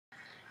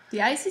The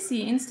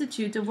ICC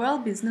Institute of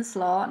World Business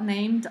Law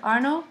named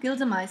Arno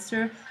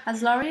Gildemeister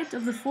as laureate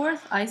of the 4th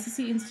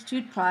ICC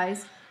Institute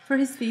Prize for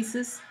his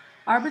thesis,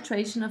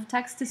 Arbitration of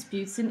Tax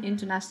Disputes in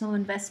International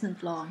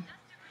Investment Law.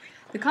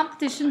 The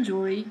competition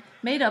jury,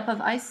 made up of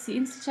ICC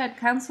Institute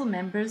Council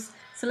members,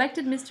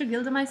 selected Mr.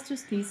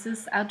 Gildemeister's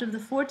thesis out of the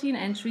 14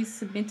 entries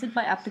submitted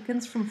by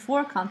applicants from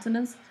 4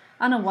 continents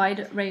on a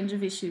wide range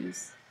of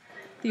issues.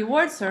 The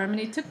award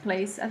ceremony took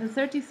place at the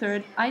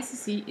 33rd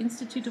ICC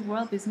Institute of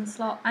World Business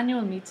Law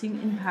annual meeting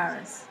in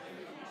Paris.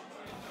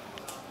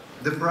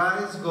 The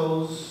prize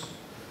goes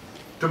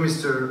to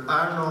Mr.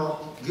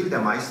 Arno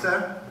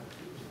Gildemeister,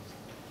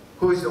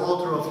 who is the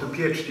author of the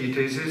PhD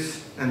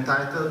thesis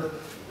entitled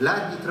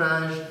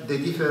L'arbitrage des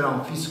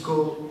différents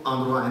fiscaux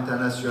en droit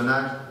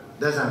international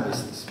des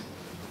investissements.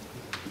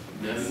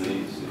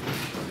 Merci.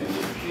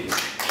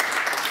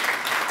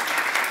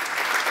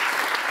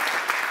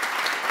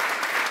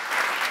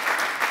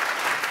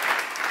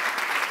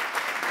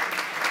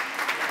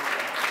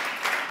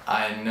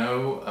 I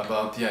know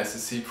about the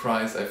ICC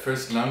Prize. I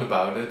first learned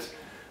about it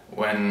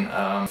when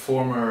a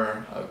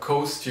former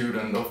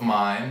co-student of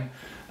mine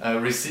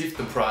received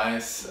the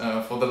prize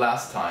for the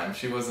last time.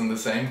 She was in the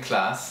same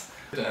class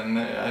and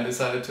I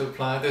decided to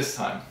apply this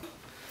time.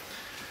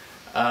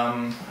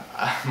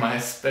 My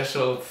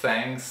special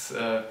thanks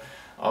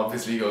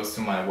obviously goes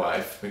to my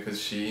wife,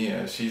 because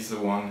she's the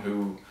one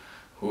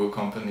who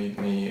accompanied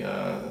me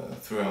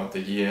throughout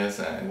the years,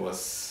 and it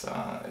was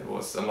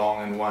a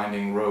long and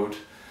winding road.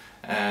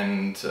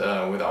 And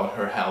without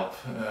her help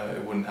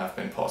it wouldn't have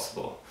been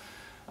possible.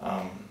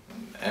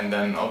 And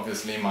then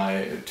obviously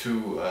my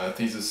 2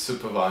 thesis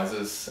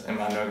supervisors,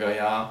 Emmanuel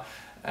Gaillard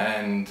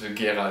and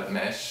Gerald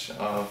Mesch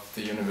of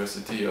the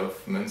University of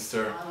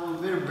Münster. I will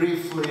very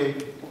briefly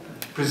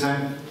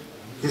present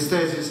his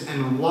thesis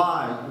and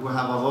why we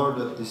have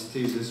awarded this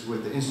thesis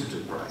with the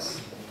Institute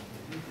Prize.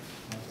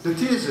 The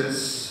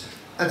thesis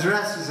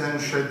addresses and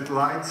sheds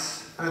light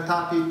on a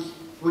topic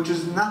which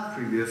is not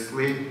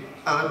previously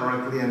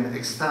elaborately and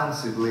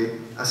extensively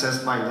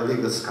assessed by the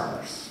legal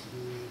scholars.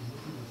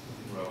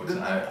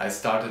 I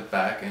started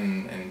back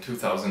in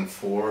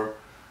 2004,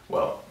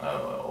 well,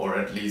 or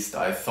at least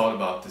I thought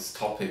about this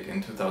topic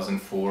in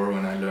 2004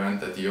 when I learned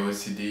that the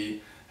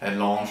OECD had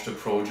launched a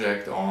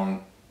project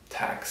on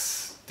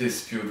tax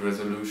dispute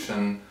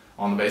resolution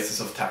on the basis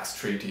of tax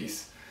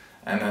treaties.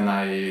 And then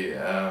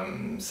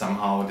I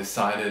somehow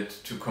decided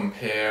to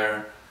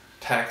compare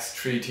tax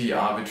treaty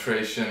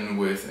arbitration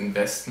with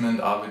investment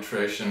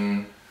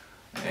arbitration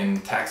in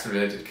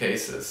tax-related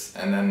cases.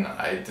 And then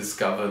I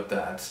discovered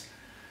that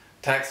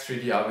tax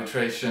treaty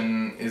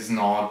arbitration is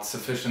not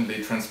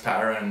sufficiently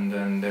transparent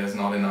and there's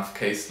not enough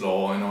case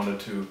law in order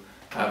to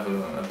have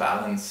a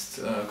balanced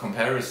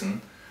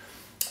comparison.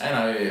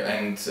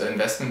 And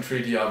investment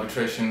treaty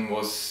arbitration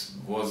was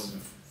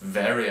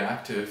very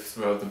active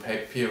throughout the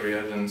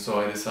period, and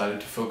so I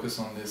decided to focus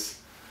on this.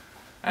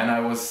 And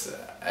I was,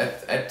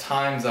 at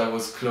times I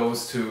was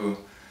close to,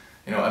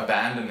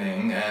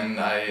 abandoning, and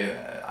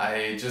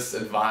I just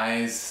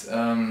advise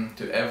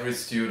to every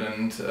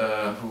student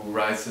who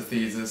writes a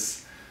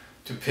thesis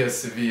to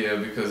persevere,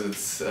 because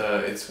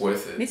it's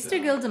worth it.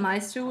 Mr.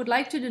 Gildemeister would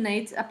like to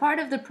donate a part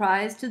of the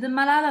prize to the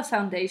Malala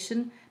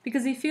Foundation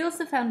because he feels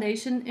the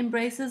foundation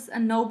embraces a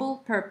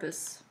noble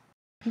purpose.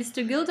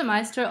 Mr.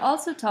 Gildemeister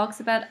also talks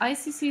about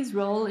ICC's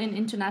role in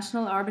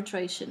international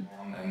arbitration.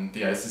 And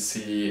the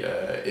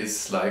ICC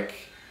is like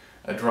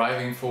a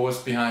driving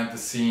force behind the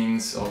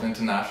scenes of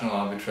international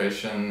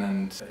arbitration,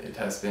 and it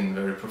has been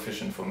very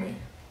proficient for me.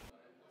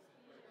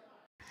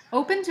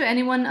 Open to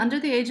anyone under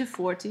the age of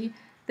 40,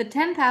 the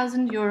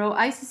 €10,000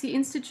 ICC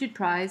Institute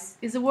Prize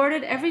is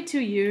awarded every 2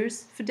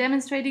 years for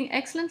demonstrating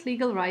excellent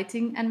legal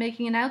writing and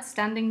making an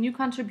outstanding new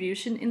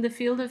contribution in the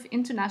field of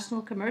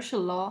international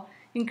commercial law,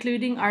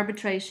 including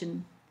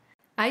arbitration.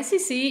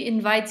 ICC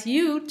invites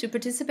you to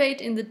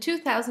participate in the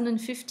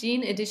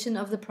 2015 edition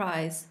of the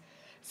prize.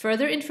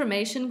 Further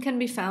information can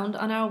be found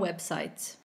on our website.